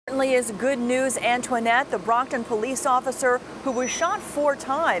certainly is good news, Antoinette. The Brockton police officer who was shot 4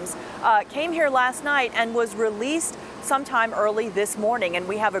 times came here last night and was released sometime early this morning. And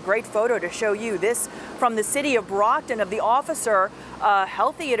we have a great photo to show you. This from the city of Brockton of the officer,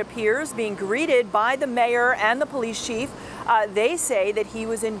 healthy it appears, being greeted by the mayor and the police chief. They say that he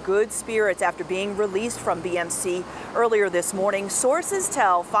was in good spirits after being released from BMC earlier this morning. Sources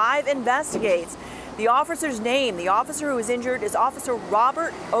tell 5 investigates. The officer's name, the officer who was injured, is Officer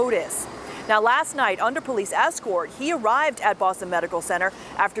Robert Otis. Now, last night, under police escort, he arrived at Boston Medical Center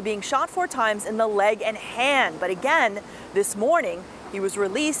after being shot 4 times in the leg and hand. But again, this morning, he was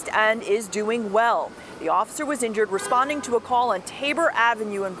released and is doing well. The officer was injured responding to a call on Tabor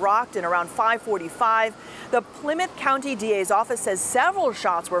Avenue in Brockton around 5:45. The Plymouth County DA's office says several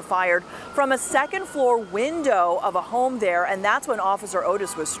shots were fired from a second-floor window of a home there, and that's when Officer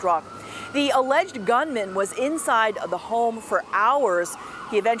Otis was struck. The alleged gunman was inside the home for hours.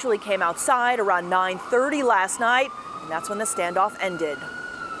 He eventually came outside around 9:30 last night, and that's when the standoff ended.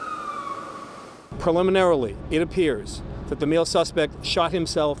 Preliminarily, it appears that the male suspect shot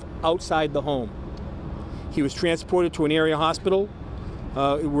himself outside the home. He was transported to an area hospital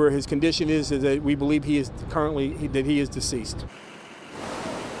where his condition is that we believe he is deceased.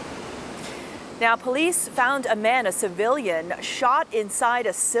 Now, police found a man, a civilian, shot inside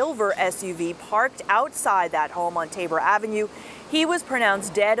a silver SUV parked outside that home on Tabor Avenue. He was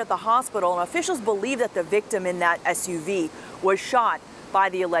pronounced dead at the hospital, and officials believe that the victim in that SUV was shot by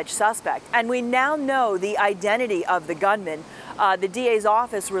the alleged suspect. And we now know the identity of the gunman. The DA's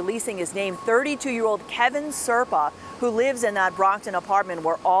office releasing his name, 32-year-old Kevin Serpa, who lives in that Brockton apartment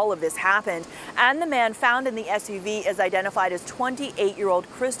where all of this happened. And the man found in the SUV is identified as 28-year-old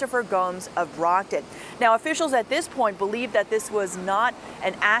Christopher Gomes of Brockton. Now, officials at this point believe that this was not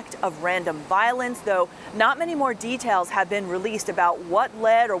an act of random violence, though not many more details have been released about what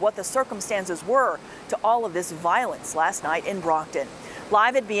led or what the circumstances were to all of this violence last night in Brockton.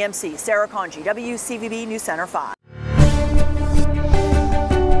 Live at BMC, Sarah Conji, WCVB News Center 5.